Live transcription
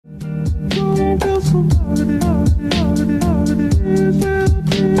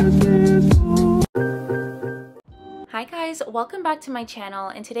welcome back to my channel.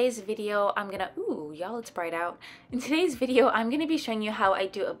 In today's video I'm gonna y'all, it's bright out. In today's video I'm gonna be showing you how I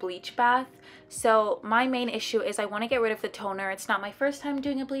do a bleach bath. So my main issue is I want to get rid of the toner. It's not my first time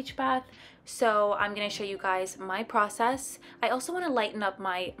doing a bleach bath, so I'm gonna show you guys my process. I also want to lighten up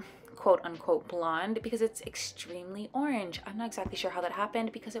my quote-unquote blonde because it's extremely orange. I'm not exactly sure how that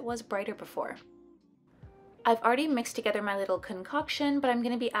happened because it was brighter before. I've already mixed together my little concoction, but I'm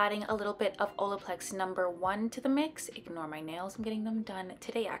going to be adding a little bit of Olaplex #1 to the mix. Ignore my nails, I'm getting them done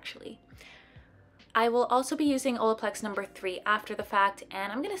today actually. I will also be using Olaplex #3 after the fact,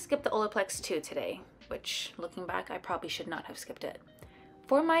 and I'm going to skip the Olaplex 2 today, which looking back I probably should not have skipped it.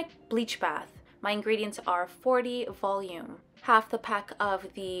 For my bleach bath, my ingredients are 40 volume, half the pack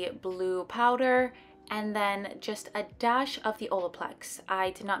of the blue powder, and then just a dash of the Olaplex.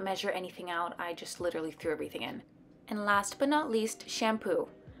 I did not measure anything out, I just literally threw everything in. And last but not least, shampoo.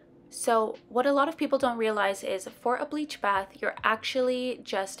 So what a lot of people don't realize is for a bleach bath, you're actually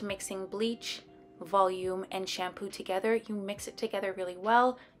just mixing bleach, volume, and shampoo together. You mix it together really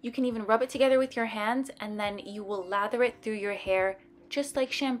well. You can even rub it together with your hands, and then you will lather it through your hair just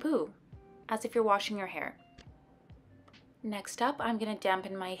like shampoo, as if you're washing your hair. Next up, I'm going to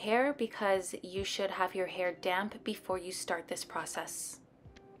dampen my hair because you should have your hair damp before you start this process.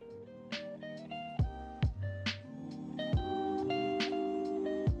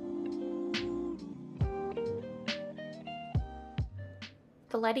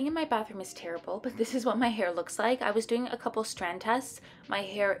 The lighting in my bathroom is terrible, but this is what my hair looks like. I was doing a couple strand tests. My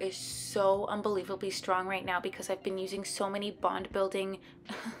hair is so unbelievably strong right now because I've been using so many bond building,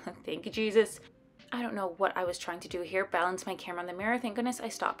 thank you Jesus. I don't know what I was trying to do here, balance my camera on the mirror. Thank goodness I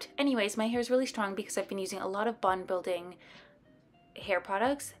stopped. Anyways, my hair is really strong because I've been using a lot of bond building hair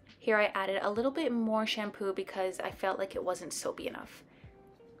products. Here I added a little bit more shampoo because I felt like it wasn't soapy enough.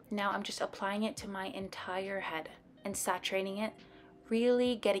 Now I'm just applying it to my entire head and saturating it,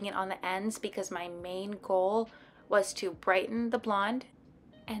 really getting it on the ends because my main goal was to brighten the blonde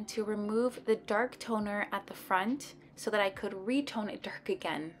and to remove the dark toner at the front so that I could retone it dark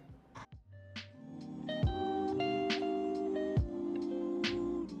again.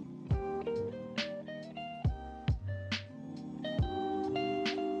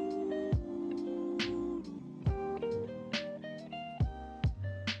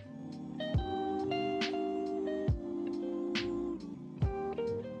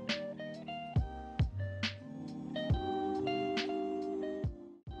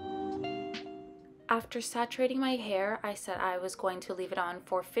 After saturating my hair, I said I was going to leave it on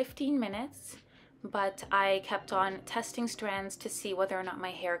for 15 minutes, but I kept on testing strands to see whether or not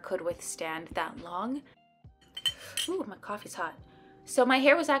my hair could withstand that long. Ooh, my coffee's hot. So my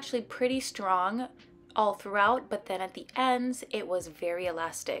hair was actually pretty strong all throughout, but then at the ends, it was very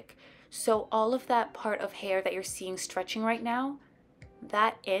elastic. So all of that part of hair that you're seeing stretching right now,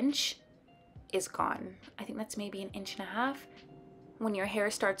 that inch is gone. I think that's maybe 1.5 inches. When your hair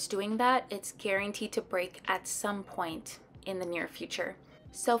starts doing that, it's guaranteed to break at some point in the near future.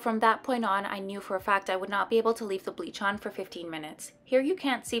 So from that point on, I knew for a fact I would not be able to leave the bleach on for 15 minutes. Here you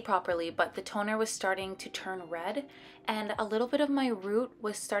can't see properly, but the toner was starting to turn red, and a little bit of my root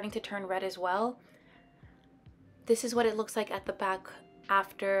was starting to turn red as well. This is what it looks like at the back.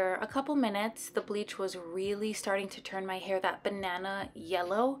 After a couple minutes, the bleach was really starting to turn my hair that banana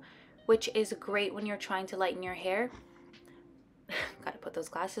yellow, which is great when you're trying to lighten your hair. Gotta put those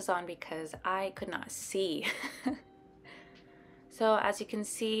glasses on because I could not see. So as you can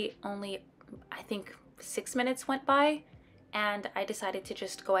see, only I think 6 minutes went by, and I decided to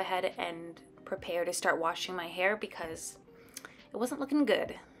just go ahead and prepare to start washing my hair because it wasn't looking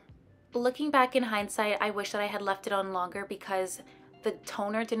good. Looking back in hindsight, I wish that I had left it on longer because the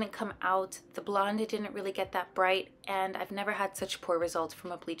toner didn't come out, the blonde didn't really get that bright, and I've never had such poor results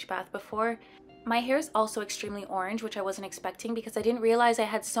from a bleach bath before. My hair is also extremely orange, which I wasn't expecting because I didn't realize I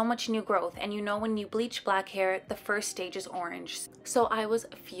had so much new growth, and you know when you bleach black hair, the first stage is orange. So I was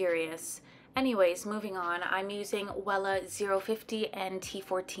furious. Anyways, moving on, I'm using Wella 050 and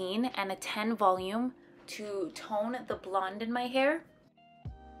T14 and a 10 volume to tone the blonde in my hair.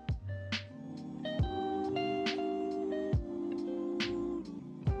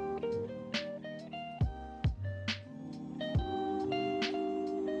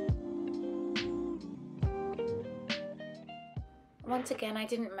 Once again, I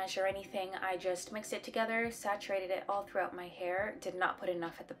didn't measure anything. I just mixed it together, saturated it all throughout my hair. Did not put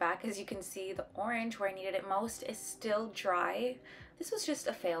enough at the back. As you can see, the orange where I needed it most is still dry. This was just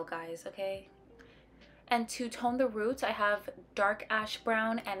a fail, guys, okay? And to tone the roots, I have dark ash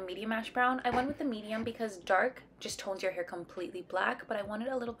brown and medium ash brown. I went with the medium because dark just tones your hair completely black, but I wanted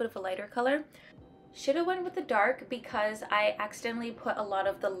a little bit of a lighter color. Should have went with the dark because I accidentally put a lot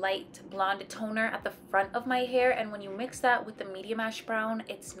of the light blonde toner at the front of my hair, and when you mix that with the medium ash brown,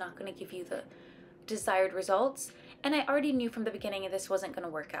 it's not going to give you the desired results. And I already knew from the beginning this wasn't going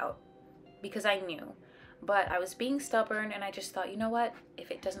to work out because I knew. But I was being stubborn and I just thought, you know what,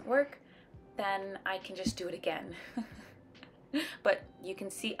 if it doesn't work, then I can just do it again. But you can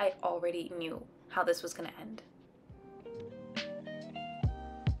see I already knew how this was going to end.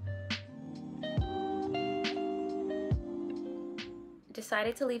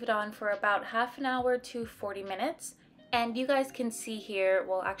 Decided to leave it on for about half an hour to 40 minutes. And you guys can see here,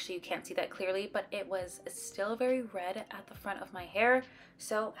 well actually you can't see that clearly, but it was still very red at the front of my hair.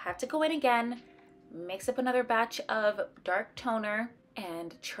 So had to go in again, mix up another batch of dark toner,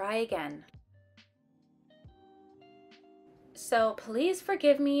 and try again. So please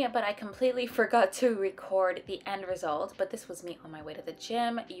forgive me, but I completely forgot to record the end result. But this was me on my way to the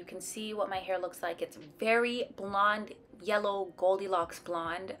gym. You can see what my hair looks like. It's very blonde, yellow, Goldilocks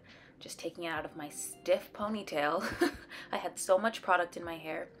blonde. Just taking it out of my stiff ponytail. I had so much product in my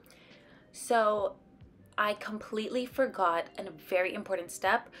hair. So I completely forgot a very important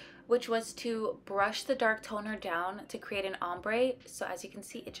step, which was to brush the dark toner down to create an ombre. So as you can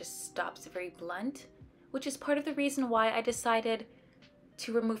see, it just stops very blunt, which is part of the reason why I decided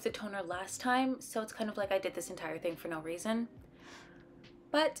to remove the toner last time. So it's kind of like I did this entire thing for no reason.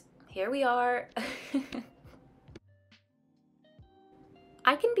 But here we are.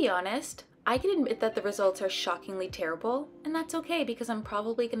 I can be honest, I can admit that the results are shockingly terrible, and that's okay because I'm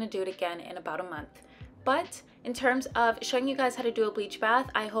probably gonna do it again in about a month. But in terms of showing you guys how to do a bleach bath,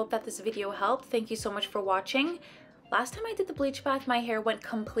 I hope that this video helped. Thank you so much for watching. Last time I did the bleach bath, my hair went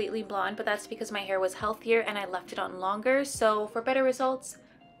completely blonde, but that's because my hair was healthier and I left it on longer. So for better results,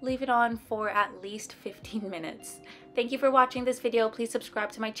 leave it on for at least 15 minutes. Thank you for watching this video. Please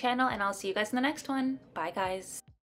subscribe to my channel and I'll see you guys in the next one. Bye guys.